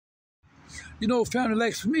You know, family,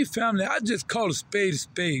 like for me, family, I just call a spade a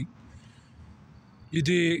spade. You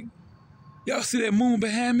dig? Y'all see that moon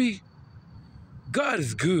behind me? God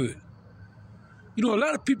is good. You know, a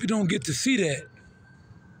lot of people don't get to see that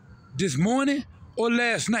this morning or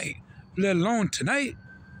last night, let alone tonight.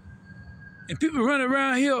 And people running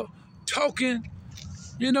around here talking,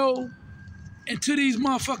 you know, into these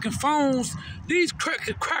motherfucking phones, these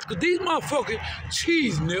crackers, these motherfucking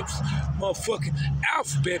cheese nips, motherfucking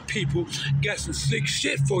alphabet people got some slick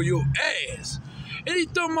shit for your ass. And these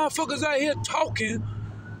dumb motherfuckers out here talking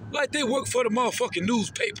like they work for the motherfucking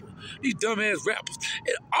newspaper. These dumbass rappers.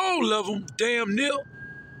 And all of them, damn near,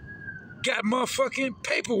 got motherfucking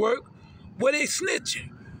paperwork where they snitching.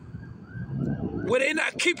 Where they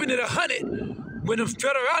not keeping it 100 when them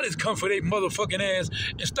federalists come for their motherfucking ass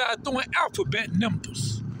and start throwing alphabet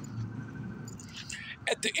numbers.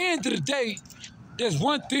 At the end of the day, there's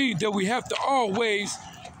one thing that we have to always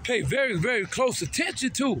pay very, very close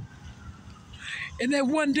attention to. And that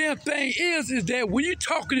one damn thing is that when you're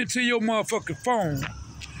talking into your motherfucking phone,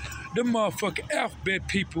 the motherfucking alphabet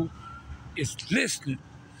people is listening.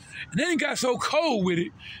 And they ain't got so cold with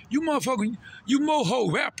it. You motherfucking, you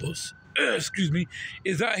moho rappers, excuse me,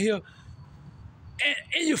 is out here and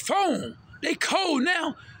in your phone. They cold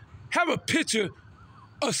now. Have a picture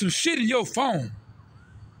of some shit in your phone.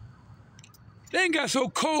 They ain't got so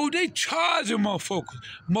cold, they charging motherfuckers,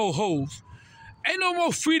 mohos. Ain't no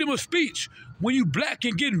more freedom of speech when you black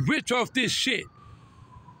and getting rich off this shit.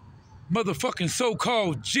 Motherfucking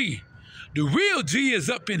so-called G. The real G is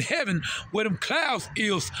up in heaven where them clouds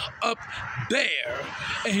is up there.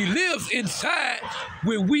 And he lives inside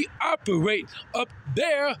when we operate up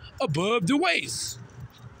there above the waist.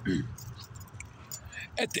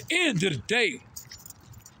 At the end of the day,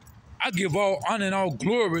 I give all honor and all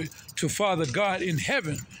glory to Father God in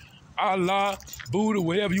heaven, Allah, Buddha,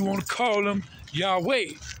 whatever you want to call him,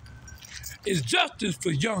 Yahweh. It's justice for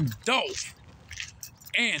young Dolph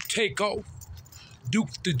and Takeoff, Duke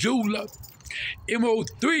the Jeweler,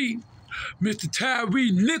 KKKKU, Mr. Tyre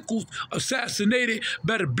Nichols, assassinated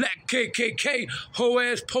by the black KKK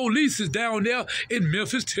hoe-ass police down there in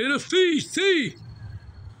Memphis, Tennessee. See?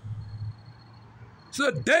 It's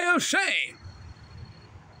a damn shame.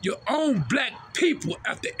 Your own black people,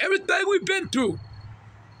 after everything we've been through,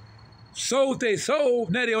 sold they soul,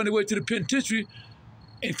 now they on their way to the penitentiary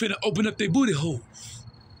and finna open up their booty holes.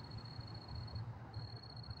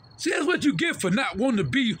 See, that's what you get for not wanting to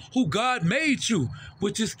be who God made you,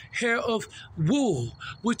 which is hair of wool,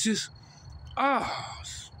 which is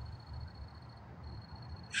ours.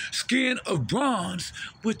 Skin of bronze,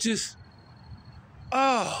 which is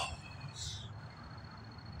ours.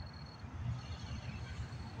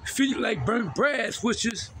 Feet like burnt brass, which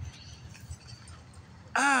is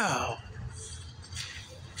ours.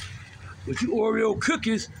 But you Oreo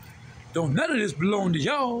cookies, don't none of this belong to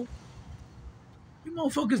y'all. You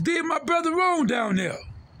motherfuckers did my brother wrong down there,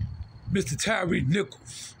 Mr. Tyre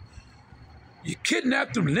Nichols. You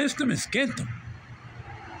kidnapped him, lynched him, and skinned him.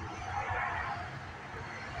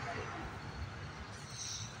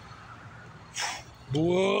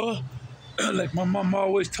 Boy, like my mama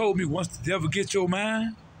always told me, once the devil gets your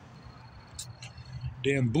mind,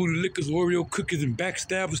 damn booty lickers, Oreo cookies, and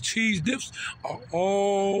backstabbers, cheese dips are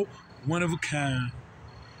all one of a kind.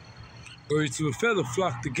 Birds of a feather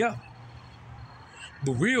flock together.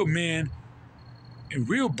 But real men and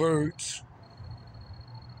real birds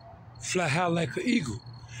fly high like an eagle,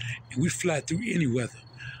 and we fly through any weather.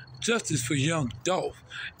 Justice for young Dolph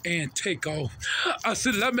and Takeoff.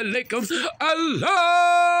 Assalamualaikum. Allahu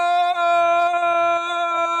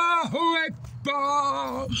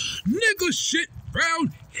Akbar. Nigga shit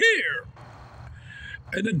round here.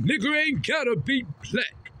 And the nigger ain't gotta be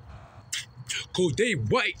black, 'cause they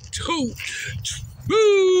white too.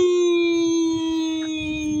 Boo!